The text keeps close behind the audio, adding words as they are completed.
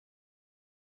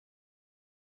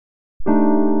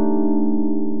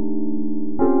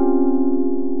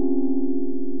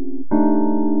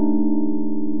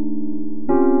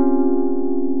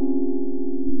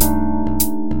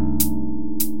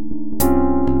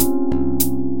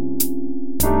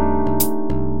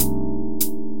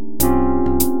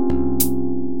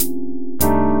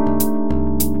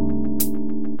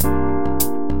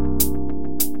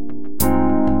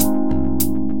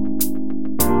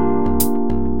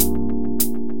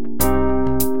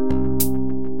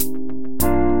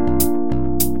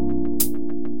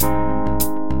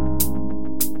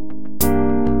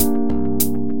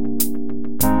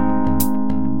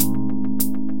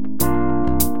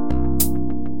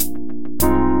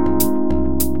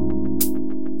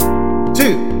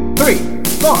3, 4.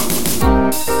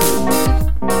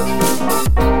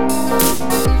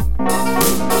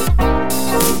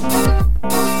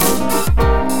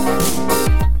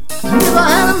 And if I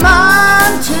had a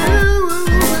mind to,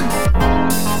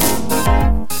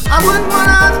 I wouldn't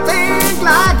wanna think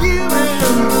like you.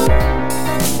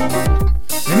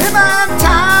 And if I had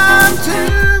time to,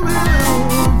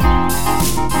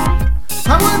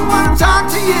 I wouldn't wanna talk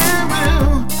to you.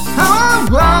 Oh,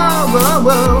 whoa, whoa,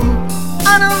 whoa.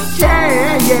 I don't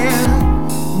care, yeah,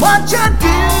 what you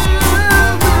do.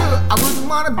 I wouldn't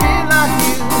wanna be like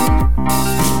you.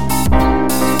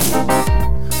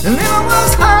 And if I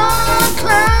was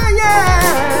hardcore,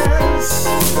 yes,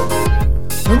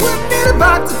 I wouldn't need a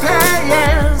buck to pay,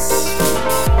 yes.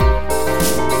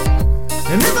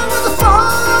 And if I was a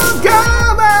phone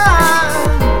girl,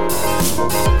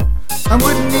 I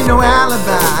wouldn't need no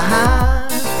alibi.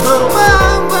 Oh,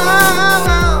 whoa, whoa,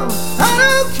 whoa. I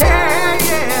don't care,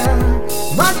 yeah,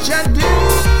 what you do.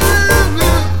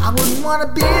 I wouldn't wanna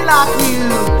be like you.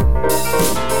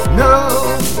 No,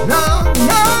 no,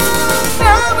 no,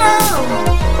 no, no.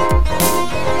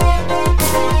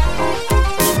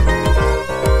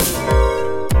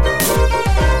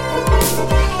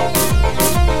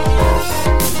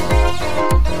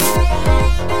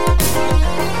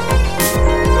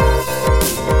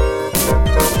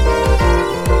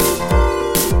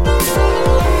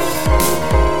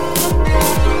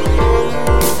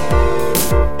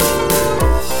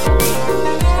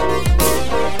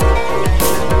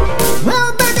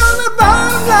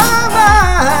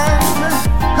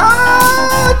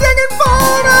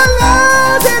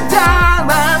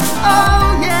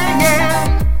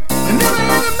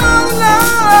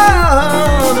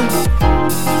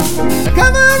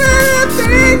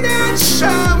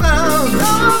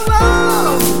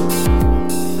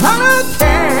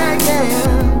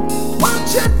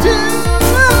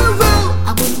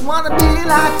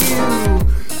 Like you.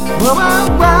 Whoa, whoa,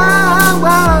 whoa,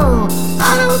 whoa. I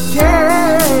don't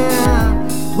care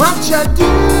what you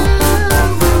do.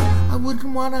 I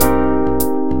wouldn't wanna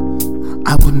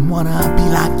be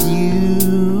like you.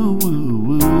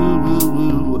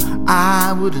 I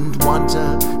wouldn't want to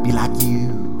be like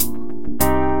you.